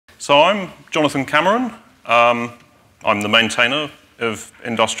So I'm Jonathan Cameron. I'm the maintainer of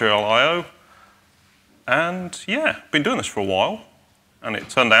Industrial I/O. And yeah, been doing this for a while. And it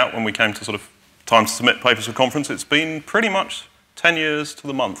turned out when we came to sort of time to submit papers for conference, it's been pretty much 10 years to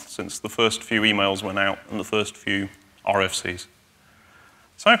the month since the first few emails went out and the first few RFCs.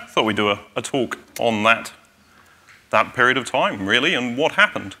 So I thought we'd do a talk on that period of time, really, and what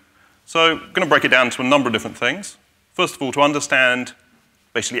happened. So I'm going to break it down to a number of different things. First of all, to understand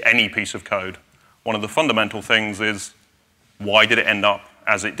basically any piece of code, one of the fundamental things is why did it end up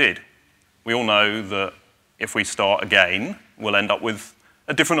as it did? We all know that if we start again, we'll end up with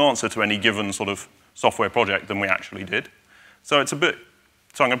a different answer to any given sort of software project than we actually did. So I'm going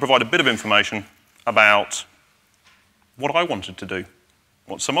to provide a bit of information about what I wanted to do,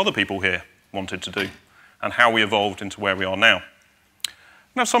 what some other people here wanted to do, and how we evolved into where we are now.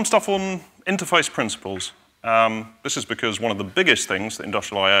 Now, some stuff on interface principles. This is because one of the biggest things that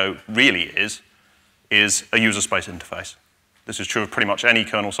Industrial I/O really is a user space interface. This is true of pretty much any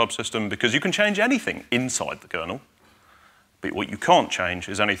kernel subsystem because you can change anything inside the kernel, but what you can't change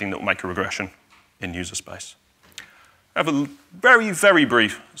is anything that will make a regression in user space. I have a very, very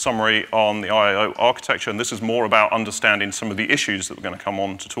brief summary on the I/O architecture, and this is more about understanding some of the issues that we're going to come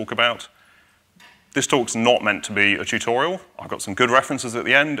on to talk about. This talk's not meant to be a tutorial. I've got some good references at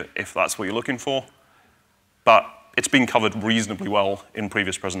the end, if that's what you're looking for. But it's been covered reasonably well in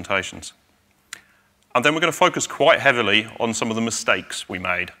previous presentations. And then we're going to focus quite heavily on some of the mistakes we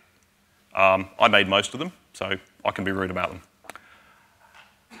made. I made most of them, so I can be rude about them.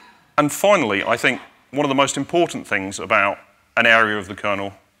 And finally, I think one of the most important things about an area of the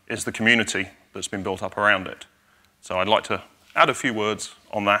kernel is the community that's been built up around it. So I'd like to add a few words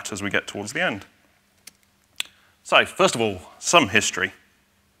on that as we get towards the end. So, first of all, some history.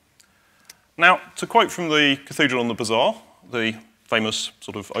 Now, to quote from the Cathedral on the Bazaar, the famous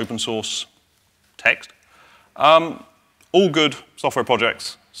sort of open source text, all good software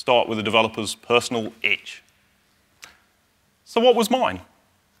projects start with a developer's personal itch. So what was mine?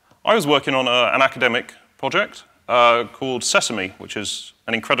 I was working on an academic project called Sesame, which is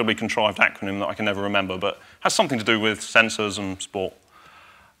an incredibly contrived acronym that I can never remember, but has something to do with sensors and sport.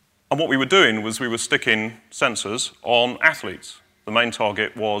 And what we were doing was we were sticking sensors on athletes. The main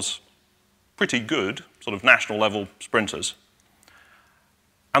target was pretty good, sort of national level sprinters.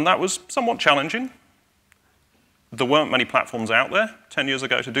 And that was somewhat challenging. There weren't many platforms out there 10 years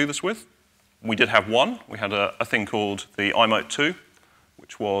ago to do this with. We did have one. We had a thing called the iMote 2,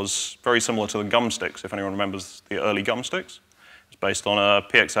 which was very similar to the gum sticks, if anyone remembers the early gum sticks. It's based on a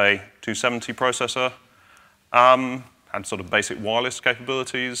PXA 270 processor. Had sort of basic wireless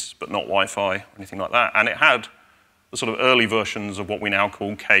capabilities, but not Wi-Fi or anything like that. And it had the sort of early versions of what we now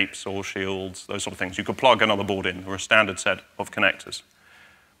call capes or shields, those sort of things. You could plug another board in, or a standard set of connectors.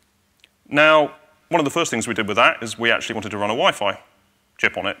 Now, one of the first things we did with that is we actually wanted to run a Wi-Fi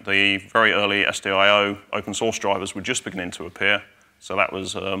chip on it. The very early SDIO open source drivers were just beginning to appear, so that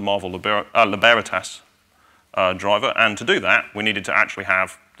was a Marvel Libertas driver. And to do that, we needed to actually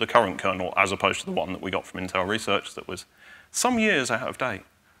have the current kernel as opposed to the one that we got from Intel Research that was some years out of date.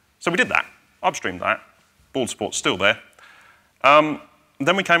 So we did that, upstreamed that. Board support's still there.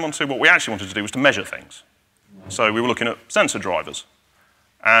 Then we came on to what we actually wanted to do was to measure things. So we were looking at sensor drivers.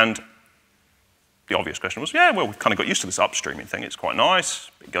 And the obvious question was, yeah, well, we've kind of got used to this upstreaming thing. It's quite nice.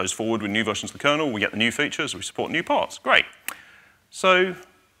 It goes forward with new versions of the kernel. We get the new features. We support new parts. Great. So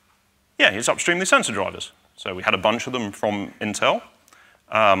yeah, it's upstream the sensor drivers. So we had a bunch of them from Intel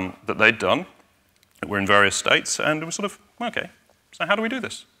that they'd done, that were in various states, and it was sort of, okay, so how do we do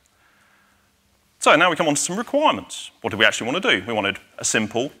this? So now we come on to some requirements. What did we actually want to do? We wanted a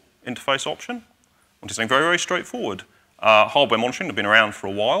simple interface option. We wanted something very, very straightforward. Hardware monitoring had been around for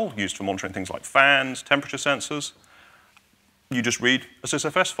a while, used for monitoring things like fans, temperature sensors. You just read a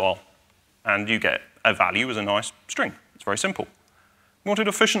sysfs file, and you get a value as a nice string. It's very simple. We wanted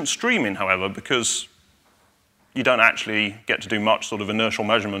efficient streaming, however, because you don't actually get to do much sort of inertial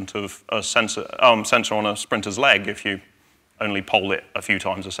measurement of a sensor on a sprinter's leg if you only poll it a few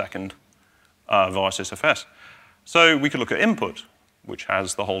times a second via sysfs. So we could look at input, which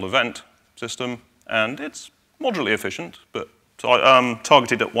has the whole event system, and it's moderately efficient, but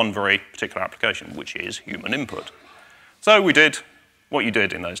targeted at one very particular application, which is human input. So we did what you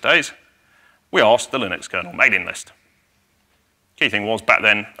did in those days. We asked the Linux kernel mailing list. Key thing was, back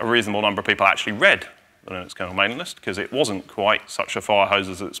then, a reasonable number of people actually read the Linux kernel mailing list, because it wasn't quite such a fire hose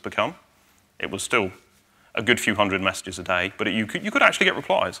as it's become. It was still a good few hundred messages a day, but you could actually get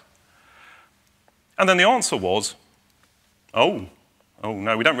replies. And then the answer was, oh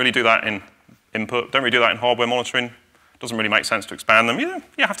no, we don't really do that in input, don't really do that in hardware monitoring, doesn't really make sense to expand them. You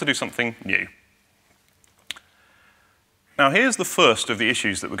have to do something new. Now, here's the first of the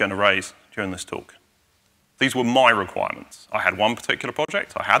issues that we're going to raise during this talk. These were my requirements. I had one particular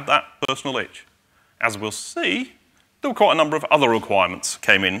project. I had that personal itch. As we'll see, there were quite a number of other requirements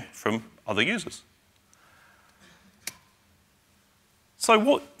came in from other users. So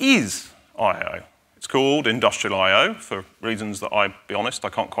what is I/O? It's called industrial I/O for reasons that, I'll be honest, I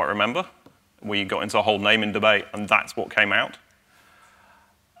can't quite remember. We got into a whole naming debate, and that's what came out.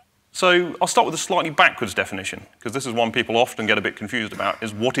 So I'll start with a slightly backwards definition, because this is one people often get a bit confused about,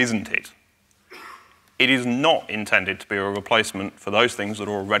 is what isn't it? It is not intended to be a replacement for those things that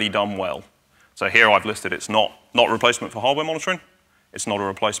are already done well. So here I've listed it's not a replacement for hardware monitoring. It's not a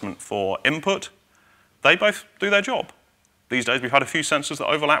replacement for input. They both do their job. These days we've had a few sensors that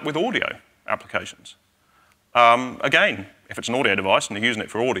overlap with audio applications. Again, if it's an audio device and you're using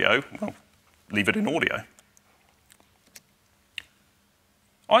it for audio, well, leave it in audio.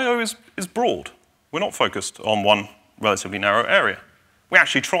 I/O is broad. We're not focused on one relatively narrow area. We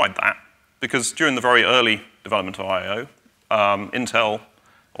actually tried that because during the very early development of I/O, Intel,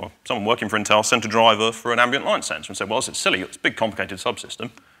 or someone working for Intel, sent a driver for an ambient light sensor and said, well, this is silly, it's a big complicated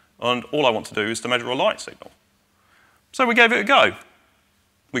subsystem, and all I want to do is to measure a light signal. So we gave it a go.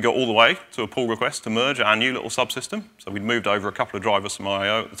 We got all the way to a pull request to merge our new little subsystem. So we'd moved over a couple of drivers from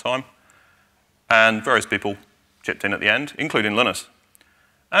I/O at the time, and various people chipped in at the end, including Linus.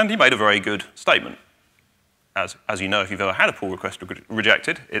 And he made a very good statement. As you know, if you've ever had a pull request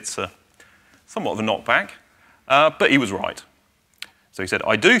rejected, it's somewhat of a knockback, but he was right. So he said,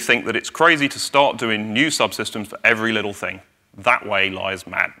 I do think that it's crazy to start doing new subsystems for every little thing. That way lies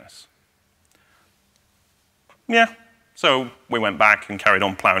madness. Yeah, so we went back and carried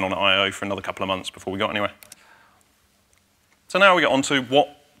on plowing on at I/O for another couple of months before we got anywhere. So now we get on to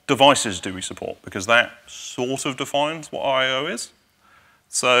what devices do we support, because that sort of defines what I/O is.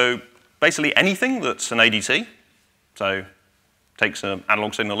 So basically anything that's an ADC, so takes an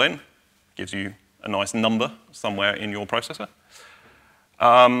analog signal in, gives you a nice number somewhere in your processor.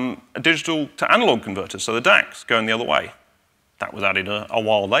 A digital to analog converter, so the DACs going the other way. That was added a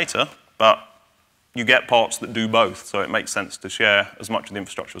while later, but you get parts that do both, so it makes sense to share as much of the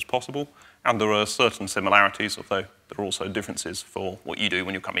infrastructure as possible. And there are certain similarities, although there are also differences for what you do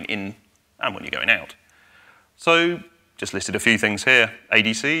when you're coming in and when you're going out. So just listed a few things here.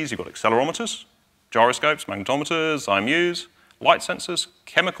 ADCs, you've got accelerometers, gyroscopes, magnetometers, IMUs, light sensors,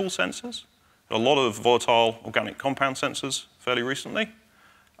 chemical sensors. A lot of volatile organic compound sensors fairly recently.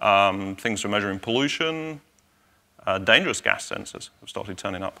 Things for measuring pollution, dangerous gas sensors have started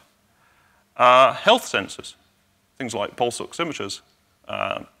turning up. Health sensors, things like pulse oximeters,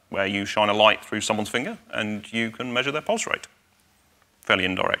 where you shine a light through someone's finger and you can measure their pulse rate, fairly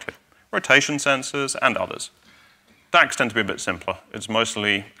indirectly. Rotation sensors and others. DACs tend to be a bit simpler. It's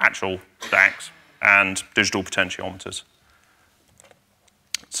mostly actual DACs and digital potentiometers.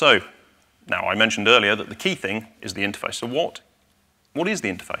 So, now I mentioned earlier that the key thing is the interface. So what is the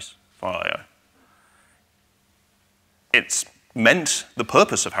interface for I/O? It's meant, the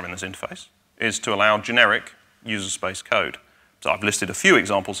purpose of having this interface is to allow generic user space code. So I've listed a few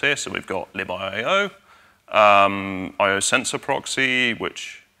examples here. So we've got libiio, I/O sensor proxy,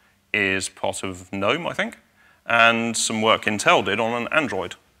 which is part of GNOME, I think, and some work Intel did on an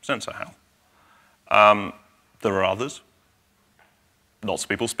Android sensor HAL. There are others. Lots of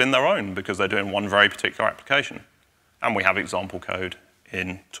people spin their own because they're doing one very particular application. And we have example code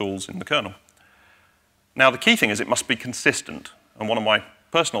in tools in the kernel. Now, the key thing is it must be consistent. And one of my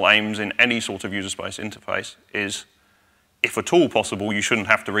personal aims in any sort of user space interface is, if at all possible, you shouldn't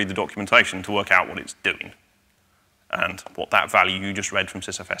have to read the documentation to work out what it's doing and what that value you just read from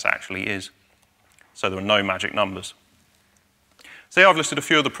sysfs actually is. So there are no magic numbers. So here I've listed a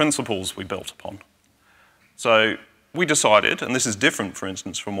few of the principles we built upon. So we decided, and this is different, for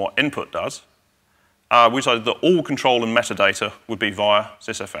instance, from what input does, we decided that all control and metadata would be via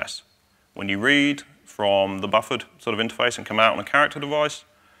sysfs. When you read from the buffered sort of interface and come out on a character device,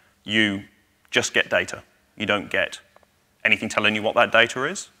 you just get data. You don't get anything telling you what that data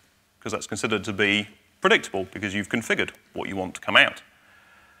is, because that's considered to be predictable because you've configured what you want to come out.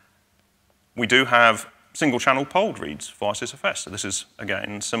 We do have single-channel polled reads via sysfs. So this is,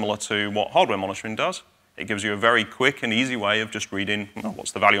 again, similar to what hardware monitoring does. It gives you a very quick and easy way of just reading, well,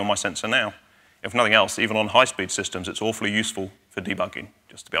 what's the value on my sensor now? If nothing else, even on high-speed systems, it's awfully useful for debugging,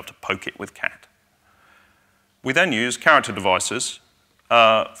 just to be able to poke it with cat. We then use character devices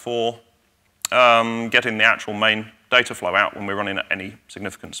for getting the actual main data flow out when we're running at any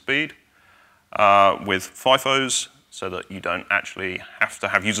significant speed, with FIFOs, so that you don't actually have to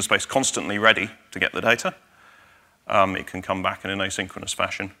have user space constantly ready to get the data. It can come back in an asynchronous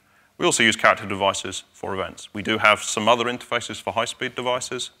fashion. We also use character devices for events. We do have some other interfaces for high-speed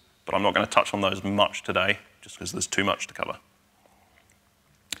devices, but I'm not going to touch on those much today, just because there's too much to cover.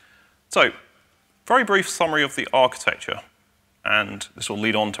 So, very brief summary of the architecture, and this will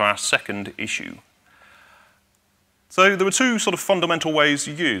lead on to our second issue. So there were two sort of fundamental ways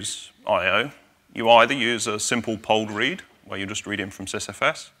you use I/O. You either use a simple polled read, where you just read in from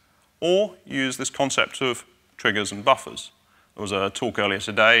sysfs, or use this concept of triggers and buffers. There was a talk earlier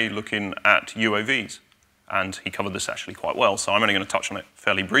today looking at UAVs, and he covered this actually quite well, so I'm only going to touch on it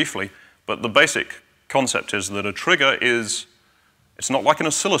fairly briefly. But the basic concept is that a trigger is, it's not like an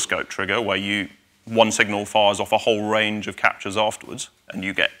oscilloscope trigger where one signal fires off a whole range of captures afterwards, and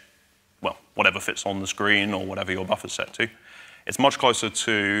you get, well, whatever fits on the screen or whatever your buffer's set to. It's much closer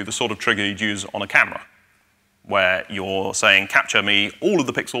to the sort of trigger you'd use on a camera, where you're saying, capture me all of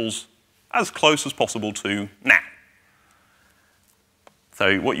the pixels as close as possible to now.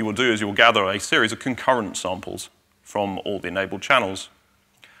 So what you will do is you will gather a series of concurrent samples from all the enabled channels.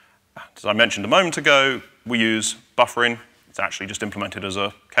 As I mentioned a moment ago, we use buffering. It's actually just implemented as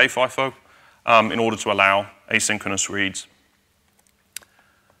a K-FIFO in order to allow asynchronous reads.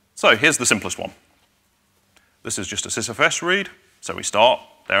 So here's the simplest one. This is just a sysfs read. So we start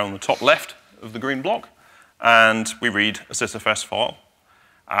there on the top left of the green block, and we read a sysfs file.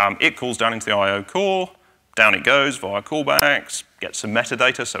 It calls down into the I/O core. Down it goes via callbacks, gets some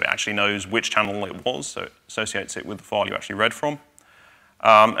metadata, so it actually knows which channel it was, so it associates it with the file you actually read from.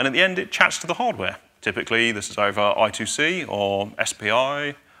 And at the end, it chats to the hardware. Typically, this is over I2C or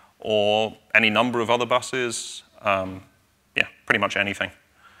SPI or any number of other buses. Yeah, pretty much anything,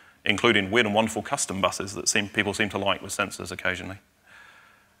 including weird and wonderful custom buses that people seem to like with sensors occasionally.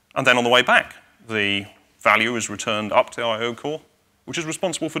 And then on the way back, the value is returned up to the I/O core, which is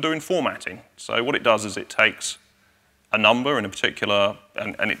responsible for doing formatting. So what it does is it takes a number in a particular,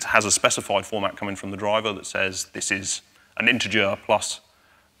 and it has a specified format coming from the driver that says this is an integer plus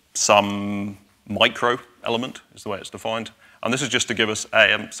some micro element, is the way it's defined. And this is just to give us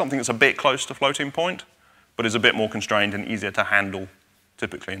something that's a bit close to floating point, but is a bit more constrained and easier to handle,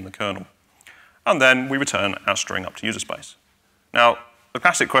 typically in the kernel. And then we return our string up to userspace. Now, the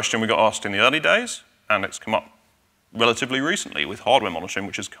classic question we got asked in the early days, and it's come up relatively recently with hardware monitoring,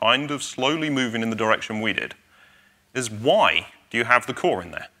 which is kind of slowly moving in the direction we did, is why do you have the core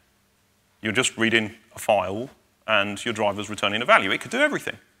in there? You're just reading a file and your driver's returning a value. It could do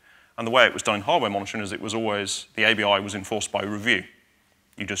everything. And the way it was done in hardware monitoring is it was always, the ABI was enforced by review.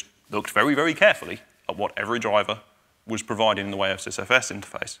 You just looked very, very carefully at what every driver was providing in the way of sysfs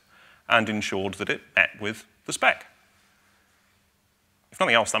interface and ensured that it met with the spec. If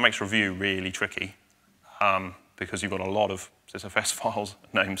nothing else, that makes review really tricky. Because you've got a lot of sysfs files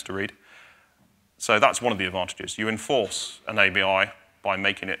names to read. So that's one of the advantages. You enforce an ABI by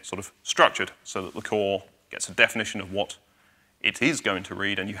making it sort of structured so that the core gets a definition of what it is going to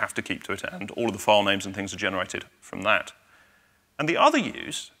read, and you have to keep to it, and all of the file names and things are generated from that. And the other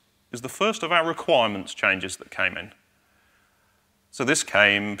use is the first of our requirements changes that came in. So this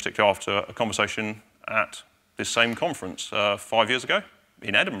came particularly after a conversation at this same conference 5 years ago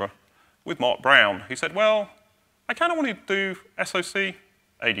in Edinburgh with Mark Brown. He said, well, I kind of want to do SoC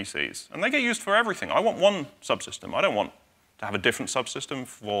ADCs, and they get used for everything. I want one subsystem. I don't want to have a different subsystem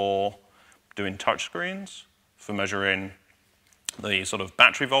for doing touchscreens, for measuring the sort of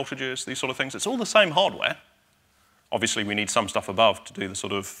battery voltages, these sort of things. It's all the same hardware. Obviously, we need some stuff above to do the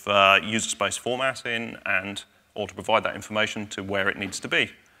sort of user space formatting or to provide that information to where it needs to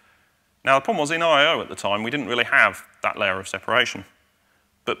be. Now, the problem was in I/O at the time, we didn't really have that layer of separation.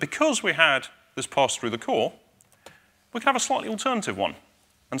 But because we had this pass through the core, we could have a slightly alternative one.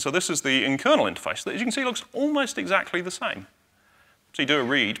 And so this is the in-kernel interface that, as you can see, looks almost exactly the same. So you do a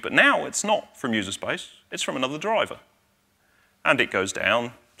read, but now it's not from user space, it's from another driver. And it goes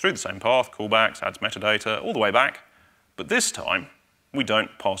down through the same path, callbacks, adds metadata, all the way back. But this time, we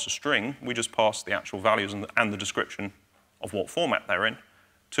don't pass a string, we just pass the actual values and the description of what format they're in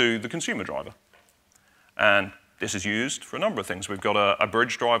to the consumer driver. And this is used for a number of things. We've got a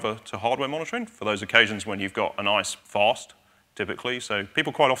bridge driver to hardware monitoring for those occasions when you've got a nice fast, typically. So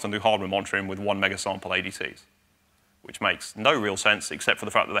people quite often do hardware monitoring with 1 megasample ADCs, which makes no real sense except for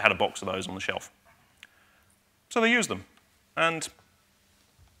the fact that they had a box of those on the shelf. So they use them. And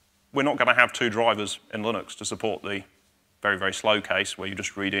we're not going to have 2 drivers in Linux to support the very, very slow case where you're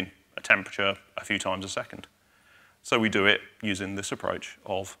just reading a temperature a few times a second. So we do it using this approach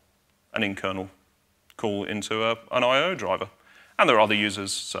of an in-kernel call into an I/O driver. And there are other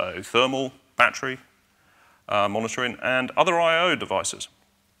users, so thermal, battery monitoring, and other I/O devices.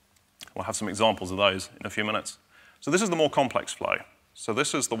 We'll have some examples of those in a few minutes. So this is the more complex flow. So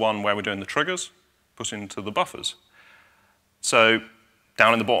this is the one where we're doing the triggers, put into the buffers. So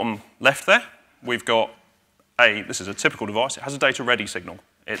down in the bottom left there, we've got this is a typical device. It has a data ready signal.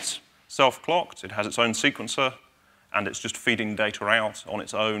 It's self-clocked, it has its own sequencer, and it's just feeding data out on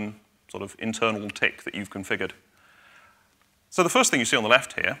its own sort of internal tick that you've configured. So the first thing you see on the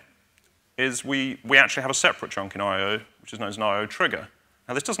left here is we actually have a separate chunk in I/O, which is known as an I/O trigger.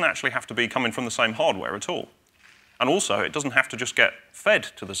 Now this doesn't actually have to be coming from the same hardware at all. And also, it doesn't have to just get fed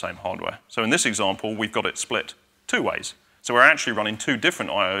to the same hardware. So in this example, we've got it split two ways. So we're actually running two different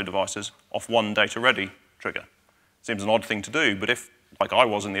I/O devices off one data-ready trigger. Seems an odd thing to do, but if, like I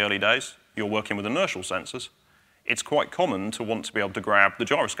was in the early days, you're working with inertial sensors, it's quite common to want to be able to grab the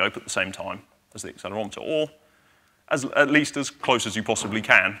gyroscope at the same time as the accelerometer, or at least as close as you possibly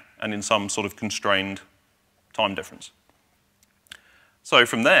can, and in some sort of constrained time difference. So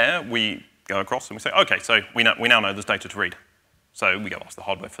from there, we go across and we say, OK, so we now know there's data to read. So we go ask the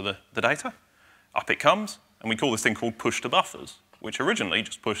hardware for the data. Up it comes, and we call this thing called push to buffers, which originally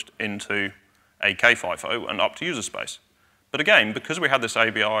just pushed into a K5O and up to user space. But again, because we had this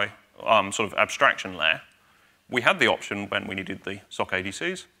ABI sort of abstraction layer, we had the option when we needed the SOC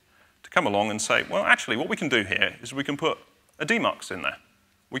ADCs to come along and say, well, actually, what we can do here is we can put a demux in there.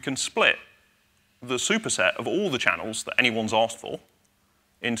 We can split the superset of all the channels that anyone's asked for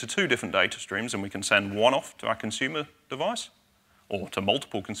into two different data streams, and we can send one off to our consumer device, or to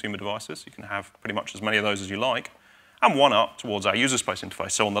multiple consumer devices. You can have pretty much as many of those as you like, and one up towards our user space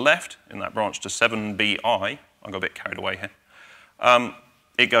interface. So on the left, in that branch to 7BI, I got a bit carried away here,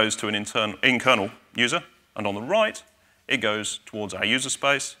 it goes to an in-kernel user, and on the right, it goes towards our user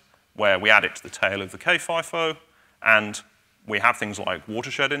space, where we add it to the tail of the K5O, and we have things like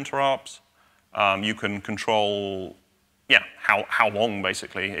watershed interrupts. You can control how long,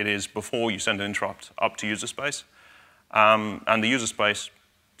 basically, it is before you send an interrupt up to user space. And the user space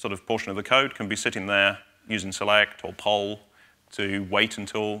sort of portion of the code can be sitting there using select or poll to wait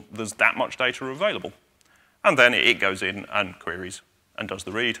until there's that much data available. And then it goes in and queries and does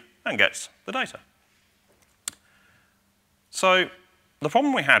the read and gets the data. So the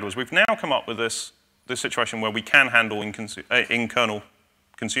problem we had was we've now come up with this situation where we can handle in-kernel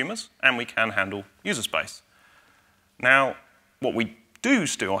consumers and we can handle user space. Now, what we do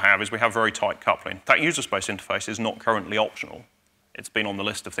still have is we have very tight coupling. That user space interface is not currently optional. It's been on the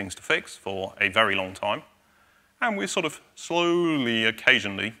list of things to fix for a very long time. And we're sort of slowly,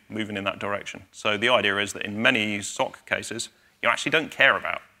 occasionally moving in that direction. So the idea is that in many SOC cases, you actually don't care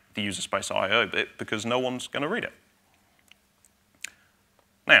about the user space I/O bit because no one's going to read it.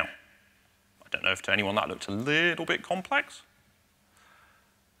 Now, I don't know if to anyone that looked a little bit complex.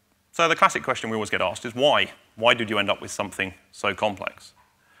 So the classic question we always get asked is why? Why did you end up with something so complex?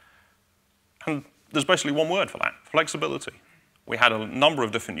 And there's basically one word for that, flexibility. We had a number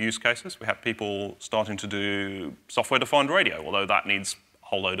of different use cases. We had people starting to do software-defined radio, although that needs a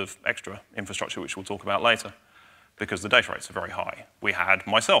whole load of extra infrastructure, which we'll talk about later, because the data rates are very high. We had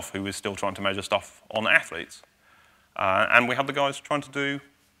myself, who was still trying to measure stuff on athletes. And we had the guys trying to do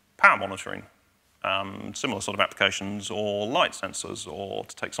power monitoring, similar sort of applications, or light sensors, or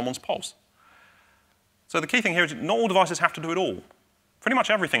to take someone's pulse. So the key thing here is not all devices have to do it all. Pretty much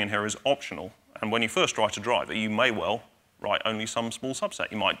everything in here is optional. And when you first try to drive it, you may well write only some small subset.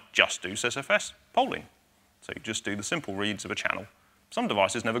 You might just do SysFS polling. So you just do the simple reads of a channel. Some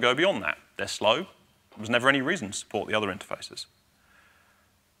devices never go beyond that. They're slow. There's never any reason to support the other interfaces.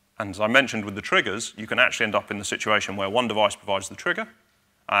 And as I mentioned with the triggers, you can actually end up in the situation where one device provides the trigger,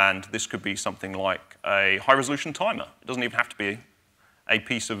 and this could be something like a high-resolution timer. It doesn't even have to be a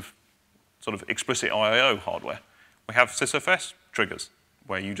piece of sort of explicit IO hardware. We have SysFS triggers,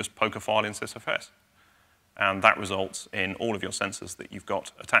 where you just poke a file in SysFS. And that results in all of your sensors that you've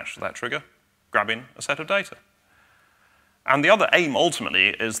got attached to that trigger grabbing a set of data. And the other aim, ultimately,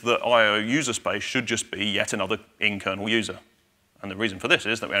 is that I/O user space should just be yet another in-kernel user. And the reason for this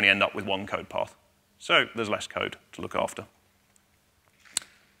is that we only end up with one code path. So there's less code to look after.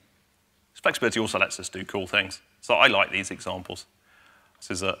 This flexibility also lets us do cool things. So I like these examples.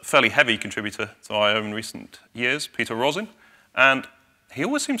 This is a fairly heavy contributor to I/O in recent years, Peter Rosin. And he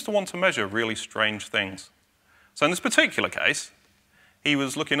always seems to want to measure really strange things. So in this particular case, he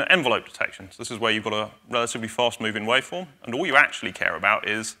was looking at envelope detection. So this is where you've got a relatively fast-moving waveform, and all you actually care about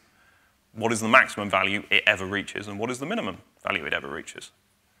is what is the maximum value it ever reaches and what is the minimum value it ever reaches.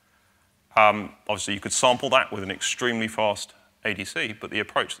 Obviously, you could sample that with an extremely fast ADC, but the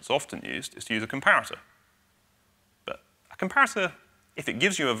approach that's often used is to use a comparator. But a comparator, if it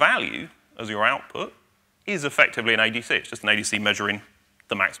gives you a value as your output, is effectively an ADC. It's just an ADC measuring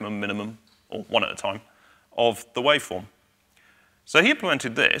the maximum, minimum, or one at a time, of the waveform. So he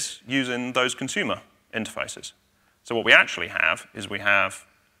implemented this using those consumer interfaces. So what we actually have is we have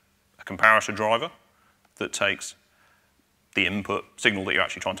a comparator driver that takes the input signal that you're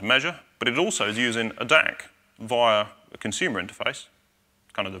actually trying to measure, but it also is using a DAC via a consumer interface.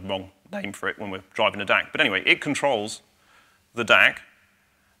 Kind of the wrong name for it when we're driving a DAC. But anyway, it controls the DAC,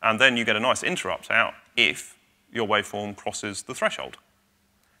 and then you get a nice interrupt out if your waveform crosses the threshold.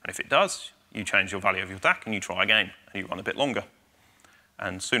 And if it does, you change your value of your DAC and you try again, and you run a bit longer.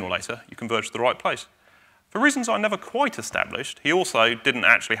 And sooner or later, you converge to the right place. For reasons I never quite established, he also didn't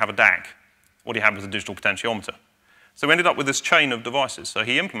actually have a DAC. What he had was a digital potentiometer. So we ended up with this chain of devices. So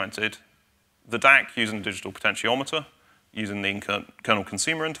he implemented the DAC using a digital potentiometer, using the kernel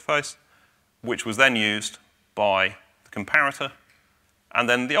consumer interface, which was then used by the comparator. And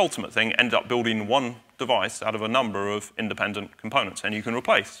then the ultimate thing ended up building one device out of a number of independent components. And you can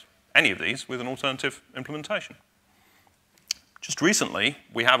replace any of these with an alternative implementation. Just recently,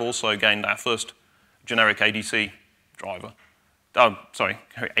 we have also gained our first generic ADC driver.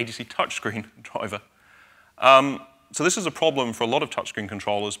 ADC touchscreen driver. So this is a problem for a lot of touchscreen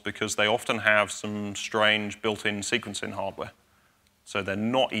controllers because they often have some strange built-in sequencing hardware. So they're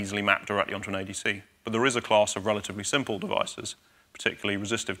not easily mapped directly onto an ADC. But there is a class of relatively simple devices, particularly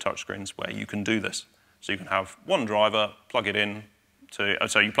resistive touchscreens, where you can do this. So you can have one driver, plug it in to,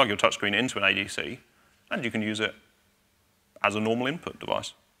 so you plug your touchscreen into an ADC, and you can use it as a normal input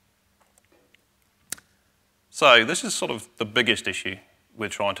device. So this is sort of the biggest issue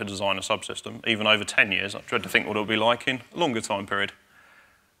with trying to design a subsystem. Even over 10 years, I dread to think what it will be like in a longer time period.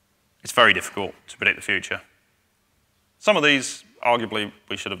 It's very difficult to predict the future. Some of these, arguably,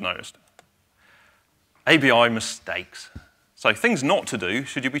 we should have noticed. ABI mistakes. So things not to do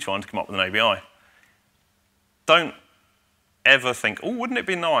should you be trying to come up with an ABI. Don't ever think, oh, wouldn't it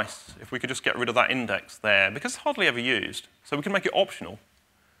be nice if we could just get rid of that index there? Because it's hardly ever used. So we can make it optional.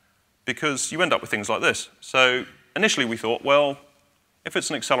 Because you end up with things like this. So initially we thought, well, if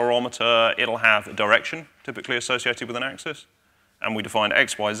it's an accelerometer, it'll have a direction typically associated with an axis. And we defined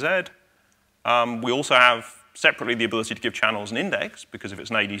X, Y, Z. We also have separately the ability to give channels an index, because if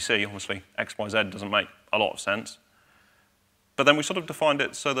it's an ADC, obviously X, Y, Z doesn't make a lot of sense. But then we sort of defined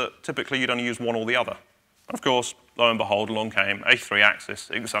it so that typically you'd only use one or the other. And of course, lo and behold, along came a 3-axis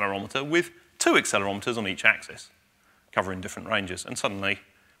accelerometer with 2 accelerometers on each axis, covering different ranges. And suddenly,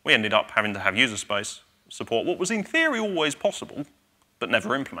 we ended up having to have user space support what was in theory always possible, but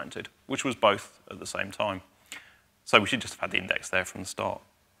never implemented, which was both at the same time. So we should just have had the index there from the start.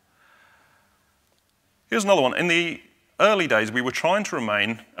 Here's another one. In the early days, we were trying to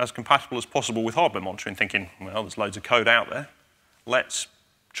remain as compatible as possible with hardware monitoring, thinking, well, there's loads of code out there. Let's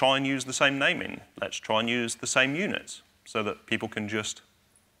try and use the same naming. Let's try and use the same units so that people can just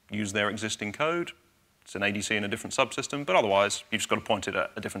use their existing code. It's an ADC in a different subsystem, but otherwise, you've just got to point it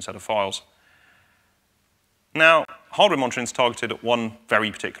at a different set of files. Now, hardware monitoring is targeted at one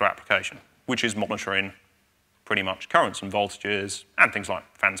very particular application, which is monitoring pretty much currents and voltages and things like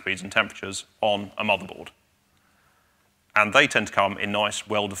fan speeds and temperatures on a motherboard. And they tend to come in nice,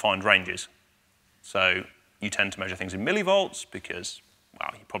 well-defined ranges. So you tend to measure things in millivolts because,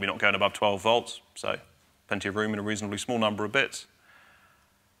 well, you're probably not going above 12 volts, so plenty of room in a reasonably small number of bits.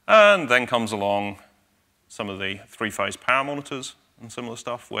 And then comes along some of the 3-phase power monitors and similar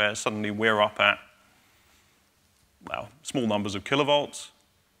stuff, where suddenly we're up at, well, small numbers of kilovolts,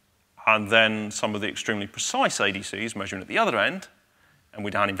 and then some of the extremely precise ADCs measuring at the other end, and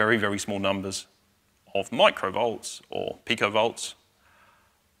we're down in very, very small numbers of microvolts or picovolts.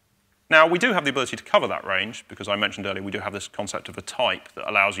 Now, we do have the ability to cover that range, because I mentioned earlier we do have this concept of a type that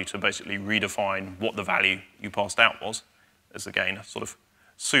allows you to basically redefine what the value you passed out was, as again, a sort of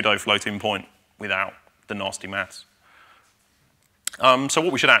pseudo-floating point without the nasty maths. So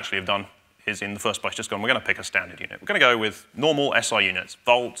what we should actually have done is, in the first place, just gone, we're going to pick a standard unit. We're going to go with normal SI units,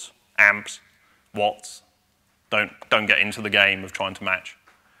 volts, amps, watts. Don't get into the game of trying to match.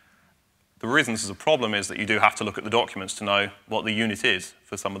 The reason this is a problem is that you do have to look at the documents to know what the unit is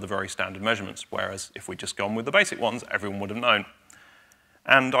for some of the very standard measurements, whereas if we'd just gone with the basic ones, everyone would have known.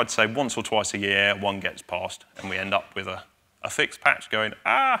 And I'd say once or twice a year, one gets passed, and we end up with a fixed patch going,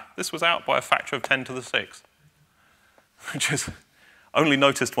 this was out by a factor of 10 to the 6th, which is only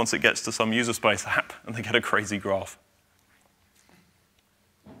noticed once it gets to some user space app and they get a crazy graph.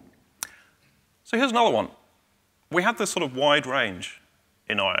 So here's another one. We have this sort of wide range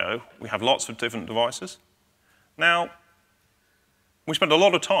in I/O. We have lots of different devices. Now, we spend a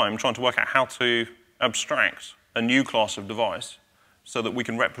lot of time trying to work out how to abstract a new class of device so that we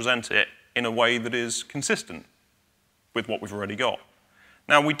can represent it in a way that is consistent with what we've already got.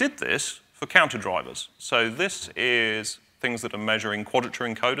 Now, we did this for counter drivers. So this is things that are measuring quadrature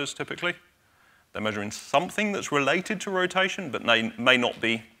encoders, typically. They're measuring something that's related to rotation, but may not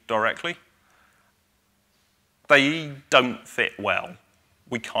be directly. They don't fit well.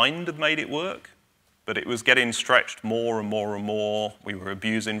 We kind of made it work, but it was getting stretched more and more and more. We were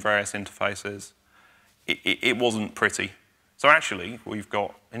abusing various interfaces. It wasn't pretty. So actually, we've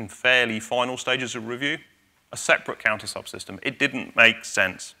got, in fairly final stages of review, a separate counter subsystem. It didn't make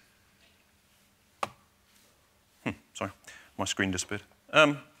sense. Sorry, my screen disappeared.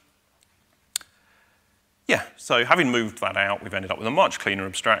 Yeah, so having moved that out, we've ended up with a much cleaner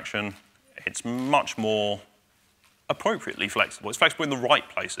abstraction. It's much more appropriately flexible. It's flexible in the right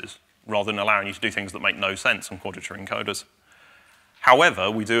places, rather than allowing you to do things that make no sense on quadrature encoders. However,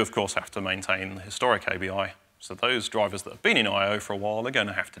 we do, of course, have to maintain the historic ABI. So those drivers that have been in I/O for a while are going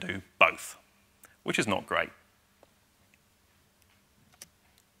to have to do both, which is not great.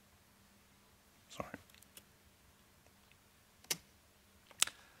 Sorry.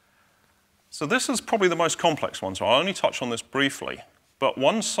 So this is probably the most complex one, so I'll only touch on this briefly. But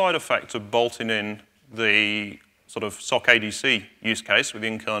one side effect of bolting in the sort of SOC ADC use case with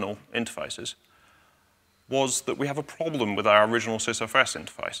in-kernel interfaces was that we have a problem with our original sysfs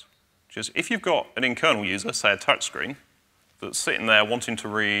interface. Which is if you've got an in-kernel user, say a touchscreen, that's sitting there wanting to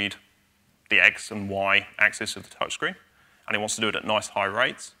read the X and Y axis of the touchscreen, and he wants to do it at nice high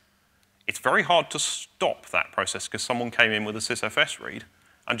rates, it's very hard to stop that process because someone came in with a sysfs read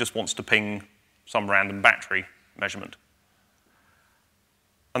and just wants to ping some random battery measurement.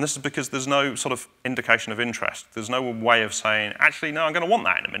 And this is because there's no sort of indication of interest. There's no way of saying, actually, no, I'm going to want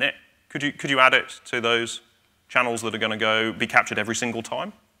that in a minute. Could you add it to those channels that are going to be captured every single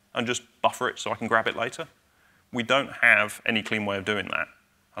time and just buffer it so I can grab it later? We don't have any clean way of doing that.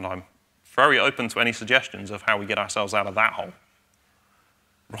 And I'm very open to any suggestions of how we get ourselves out of that hole.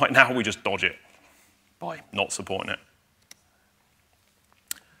 Right now, we just dodge it by not supporting it.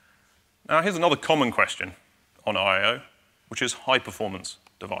 Now, here's another common question on I/O, which is high-performance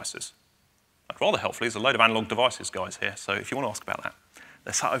devices. Rather helpfully, there's a load of analog devices guys here, so if you want to ask about that,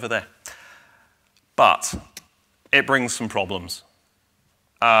 they're sat over there. But it brings some problems.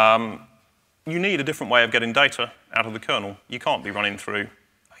 You need a different way of getting data out of the kernel. You can't be running through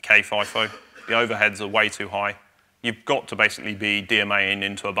a K-FIFO. The overheads are way too high. You've got to basically be DMAing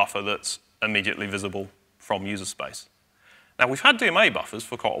into a buffer that's immediately visible from user space. Now, we've had DMA buffers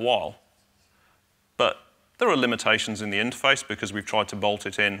for quite a while, but there are limitations in the interface because we've tried to bolt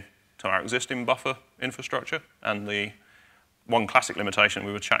it in to our existing buffer infrastructure. And the one classic limitation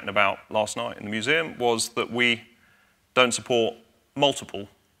we were chatting about last night in the museum was that we don't support multiple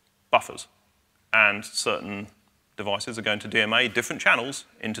buffers. And certain devices are going to DMA different channels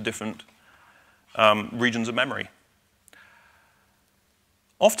into different regions of memory.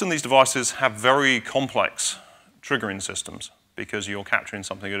 Often these devices have very complex triggering systems because you're capturing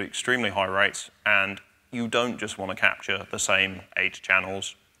something at extremely high rates, and you don't just want to capture the same 8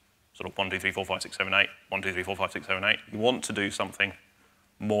 channels, sort of 1, 2, 3, 4, 5, 6, 7, 8, 1, 2, 3, 4, 5, 6, 7, 8. You want to do something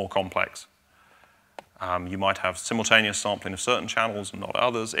more complex. You might have simultaneous sampling of certain channels and not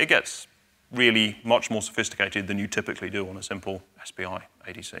others. It gets really much more sophisticated than you typically do on a simple SPI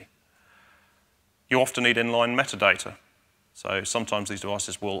ADC. You often need inline metadata. So sometimes these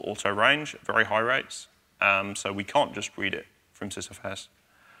devices will auto-range at very high rates, so we can't just read it from sysfs.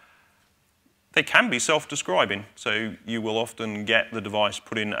 They can be self-describing, so you will often get the device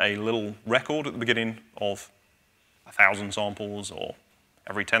put in a little record at the beginning of 1,000 samples or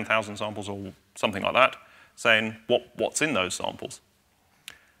every 10,000 samples or something like that, saying what's in those samples.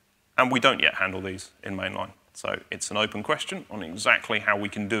 And we don't yet handle these in mainline. So it's an open question on exactly how we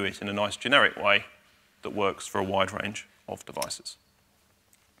can do it in a nice generic way that works for a wide range of devices.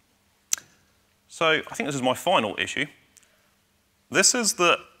 So I think this is my final issue. This is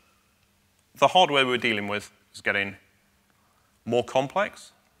that the hardware we're dealing with is getting more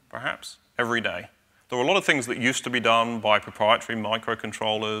complex, perhaps, every day. There are a lot of things that used to be done by proprietary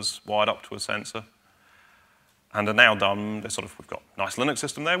microcontrollers wired up to a sensor and are now done. We've got a nice Linux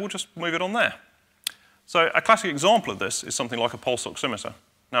system there, we'll just move it on there. So a classic example of this is something like a pulse oximeter.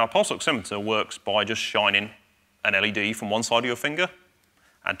 Now, a pulse oximeter works by just shining an LED from one side of your finger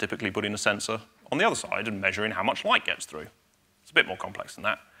and typically putting a sensor on the other side and measuring how much light gets through. It's a bit more complex than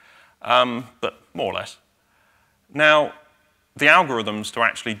that, but more or less. Now, the algorithms to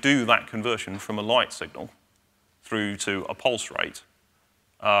actually do that conversion from a light signal through to a pulse rate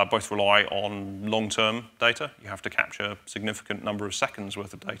both rely on long-term data. You have to capture a significant number of seconds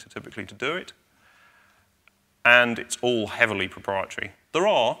worth of data typically to do it. And it's all heavily proprietary. There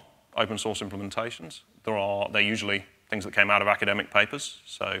are open source implementations. They're usually things that came out of academic papers.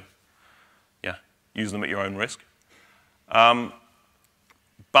 So use them at your own risk.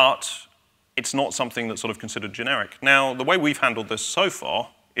 But it's not something that's sort of considered generic. Now, the way we've handled this so far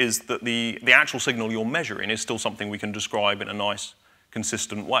is that the actual signal you're measuring is still something we can describe in a nice,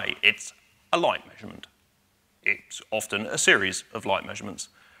 consistent way. It's a light measurement. It's often a series of light measurements.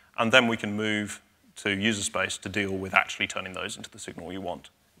 And then we can move to user space to deal with actually turning those into the signal you want.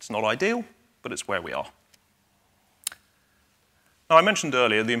 It's not ideal, but it's where we are. Now, I mentioned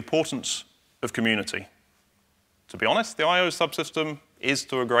earlier the importance of community. To be honest, the I/O subsystem is,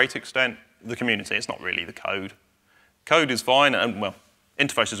 to a great extent, the community. It's not really the code. Code is fine, and, well,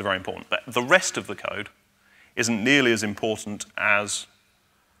 interfaces are very important, but the rest of the code isn't nearly as important as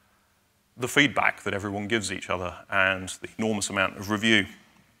the feedback that everyone gives each other and the enormous amount of review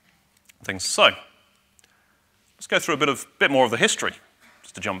things. So, let's go through a bit more of the history,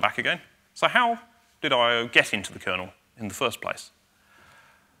 just to jump back again. So how did I/O get into the kernel in the first place?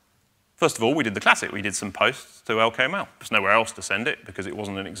 First of all, we did the classic. We did some posts to LKML. There's nowhere else to send it because it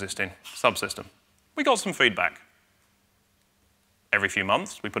wasn't an existing subsystem. We got some feedback. Every few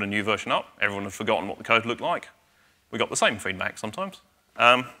months, we put a new version up. Everyone had forgotten what the code looked like. We got the same feedback sometimes.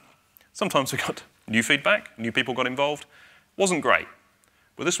 Sometimes we got new feedback, new people got involved. Wasn't great.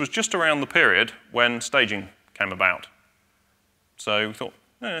 But this was just around the period when staging came about. So we thought,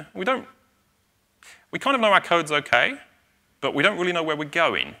 we kind of know our code's OK, but we don't really know where we're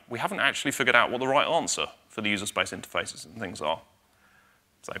going. We haven't actually figured out what the right answer for the user space interfaces and things are.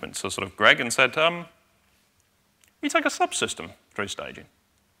 So I went to sort of Greg and said, we take a subsystem through staging.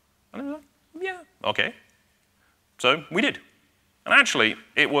 And he was like, yeah, OK. So we did. And actually,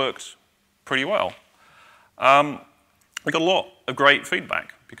 it worked pretty well. We got a lot of great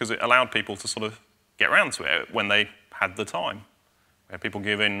feedback because it allowed people to sort of get around to it when they had the time. We had people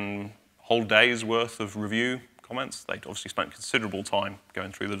giving whole days' worth of review comments. They'd obviously spent considerable time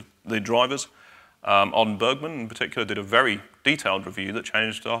going through the drivers. Odin Bergman, in particular, did a very detailed review that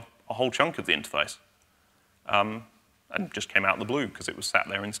changed a whole chunk of the interface. And just came out of the blue because it was sat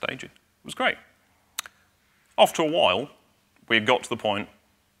there in staging. It was great. After a while, we had got to the point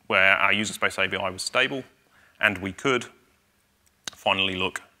where our user space API was stable, and we could finally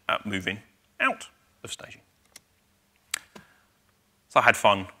look at moving out of staging. So I had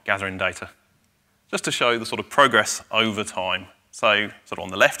fun gathering data, just to show the sort of progress over time. So sort of on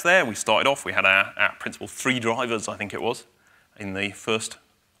the left there, we started off, we had our principal 3 drivers, I think it was, in the first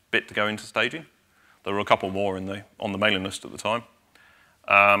bit to go into staging. There were a couple more on the mailing list at the time.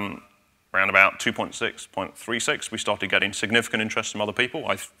 Around about 2.6.36, we started getting significant interest from other people.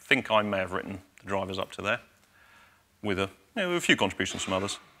 I think I may have written the drivers up to there with a few contributions from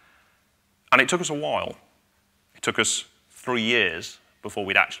others. And it took us a while. It took us 3 years before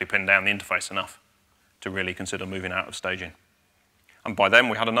we'd actually pinned down the interface enough to really consider moving out of staging. And by then,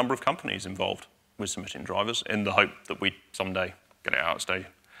 we had a number of companies involved with submitting drivers in the hope that we'd someday get it out of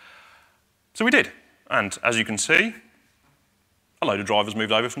staging. So we did. And as you can see, a load of drivers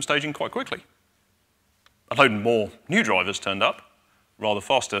moved over from staging quite quickly. A load more new drivers turned up rather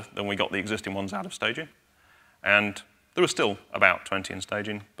faster than we got the existing ones out of staging. And there were still about 20 in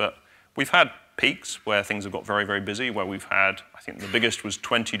staging, but we've had peaks where things have got very, very busy, where we've had, I think the biggest was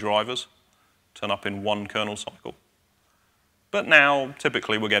 20 drivers turn up in one kernel cycle. But now,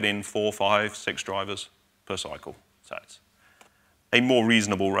 typically, we're getting 4, 5, 6 drivers per cycle. So it's a more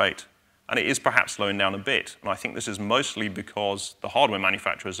reasonable rate. And it is perhaps slowing down a bit. And I think this is mostly because the hardware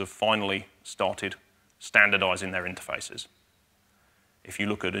manufacturers have finally started standardizing their interfaces. If you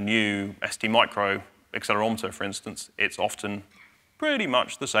look at a new STmicro accelerometer, for instance, it's often pretty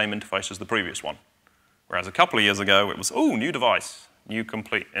much the same interface as the previous one. Whereas a couple of years ago, it was, oh, new device, new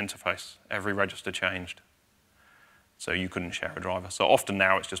complete interface, every register changed. So you couldn't share a driver. So often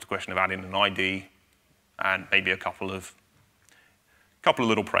now, it's just a question of adding an ID and maybe a couple of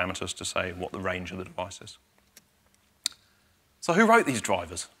little parameters to say what the range of the device is. So who wrote these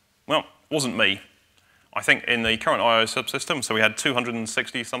drivers? Well, it wasn't me. I think in the current I/O subsystem, so we had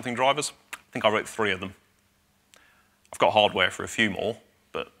 260-something drivers. I think I wrote 3 of them. I've got hardware for a few more,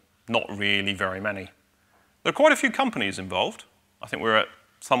 but not really very many. There are quite a few companies involved. I think we're at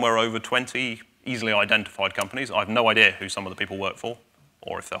somewhere over 20 easily identified companies. I have no idea who some of the people work for,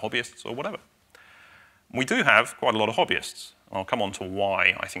 or if they're hobbyists or whatever. We do have quite a lot of hobbyists. I'll come on to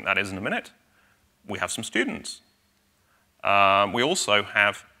why I think that is in a minute. We have some students. We also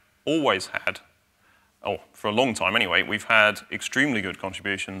have always had, for a long time anyway, we've had extremely good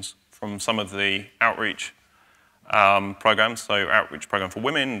contributions from some of the outreach programs, so Outreach Program for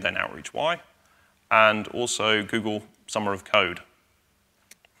Women, then Outreach Y, and also Google Summer of Code.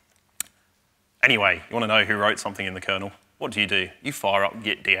 Anyway, you want to know who wrote something in the kernel? What do? You fire up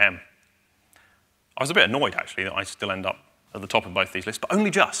git DM. I was a bit annoyed, actually, that I still end up at the top of both these lists, but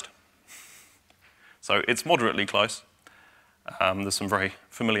only just. So it's moderately close. There's some very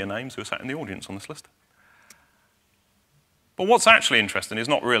familiar names who are sat in the audience on this list. But what's actually interesting is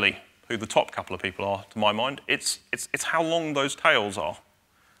not really who the top couple of people are, to my mind. It's how long those tails are.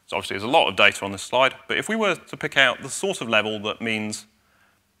 So obviously there's a lot of data on this slide, but if we were to pick out the sort of level that means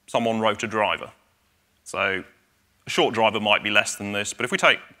someone wrote a driver, so a short driver might be less than this, but if we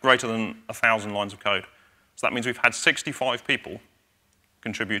take greater than 1,000 lines of code, so that means we've had 65 people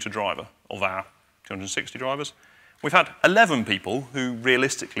contribute a driver of our 260 drivers. We've had 11 people who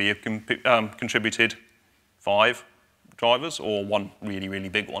realistically have contributed 5 drivers, or one really, really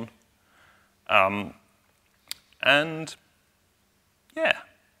big one. And yeah,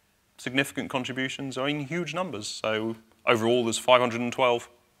 significant contributions are in huge numbers. So overall, there's 512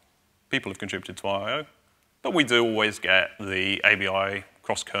 people have contributed to I/O. But we do always get the ABI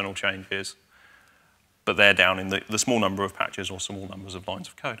cross-kernel changes, but they're down in the small number of patches or small numbers of lines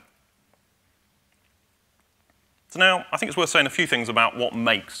of code. So now, I think it's worth saying a few things about what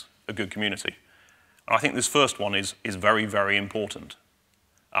makes a good community. And I think this first one is very, very important.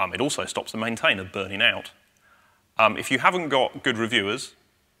 It also stops the maintainer burning out. If you haven't got good reviewers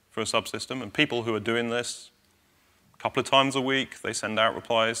for a subsystem, and people who are doing this a couple of times a week, they send out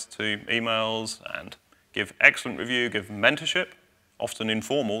replies to emails and give excellent review, give mentorship, often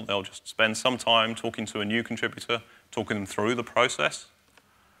informal. They'll just spend some time talking to a new contributor, talking them through the process,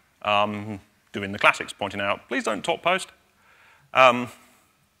 doing the classics, pointing out, please don't top post, and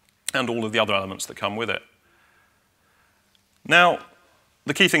all of the other elements that come with it. Now,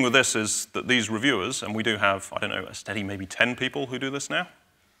 the key thing with this is that these reviewers, and we do have, I don't know, a steady maybe 10 people who do this now,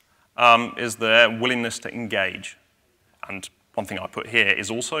 is their willingness to engage. And one thing I put here is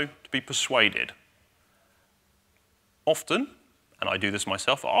also to be persuaded. Often, and I do this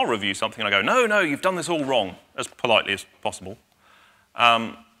myself, I'll review something and I go, no, no, you've done this all wrong, as politely as possible.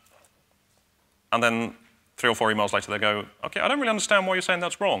 And then 3 or 4 emails later, they go, OK, I don't really understand why you're saying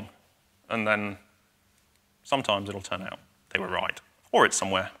that's wrong. And then sometimes it'll turn out they were right, or it's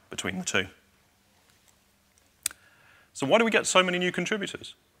somewhere between the two. So why do we get so many new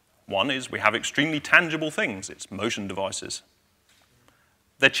contributors? One is we have extremely tangible things. It's motion devices.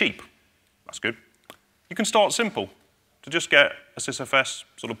 They're cheap. That's good. You can start simple. To just get a sysfs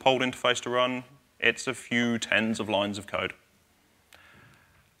sort of polled interface to run, it's a few tens of lines of code.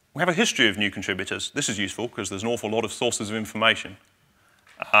 We have a history of new contributors. This is useful because there's an awful lot of sources of information.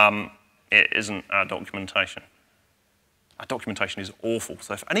 It isn't our documentation. Our documentation is awful.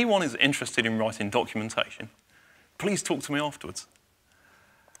 So if anyone is interested in writing documentation, please talk to me afterwards.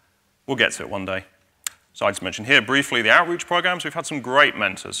 We'll get to it one day. So I just mentioned here briefly the outreach programs. We've had some great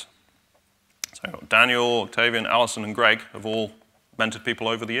mentors. So Daniel, Octavian, Alison, and Greg have all mentored people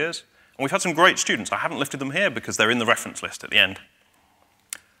over the years. And we've had some great students. I haven't lifted them here because they're in the reference list at the end.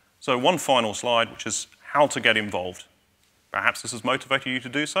 So one final slide, which is how to get involved. Perhaps this has motivated you to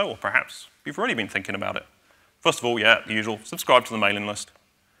do so, or perhaps you've already been thinking about it. First of all, yeah, the usual, subscribe to the mailing list.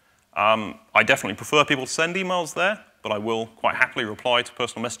 I definitely prefer people to send emails there, but I will quite happily reply to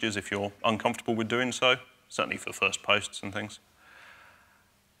personal messages if you're uncomfortable with doing so, certainly for the first posts and things.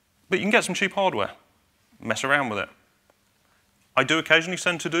 But you can get some cheap hardware, mess around with it. I do occasionally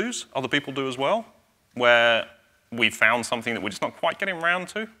send to-dos, other people do as well, where we've found something that we're just not quite getting around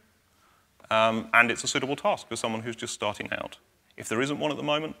to, and it's a suitable task for someone who's just starting out. If there isn't one at the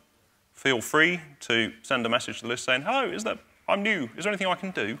moment, feel free to send a message to the list saying, hello, I'm new, is there anything I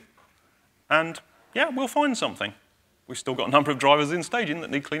can do? And yeah, we'll find something. We've still got a number of drivers in staging that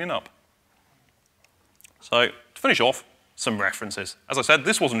need cleaning up. So to finish off, some references. As I said,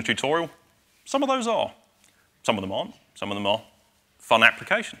 this wasn't a tutorial. Some of those are. Some of them aren't. Some of them are fun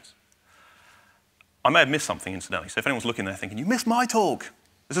applications. I may have missed something, incidentally, so if anyone's looking there thinking, you missed my talk,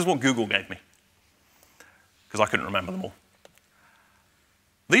 this is what Google gave me, because I couldn't remember them all.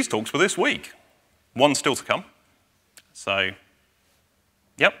 These talks were this week. One's still to come. So,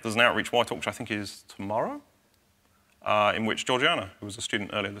 yep, there's an Outreach Y talk, which I think is tomorrow, in which Georgiana, who was a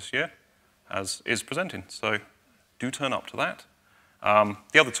student earlier this year, is presenting. So do turn up to that.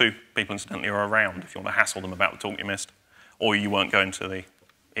 The other 2 people, incidentally, are around if you want to hassle them about the talk you missed, or you weren't going to the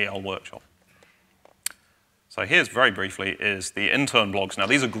EL workshop. So here's, very briefly, is the intern blogs. Now,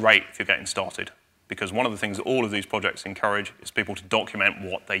 these are great if you're getting started, because one of the things that all of these projects encourage is people to document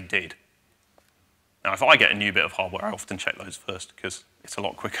what they did. Now, if I get a new bit of hardware, I often check those first, because it's a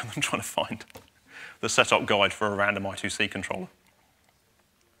lot quicker than trying to find the setup guide for a random I2C controller.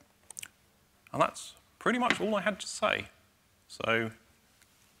 And that's pretty much all I had to say. So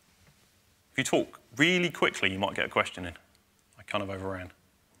if you talk really quickly, you might get a question in. I kind of overran.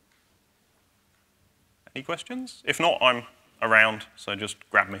 Any questions? If not, I'm around, so just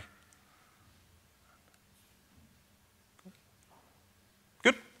grab me.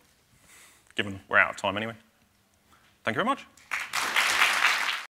 Good. Given we're out of time anyway. Thank you very much.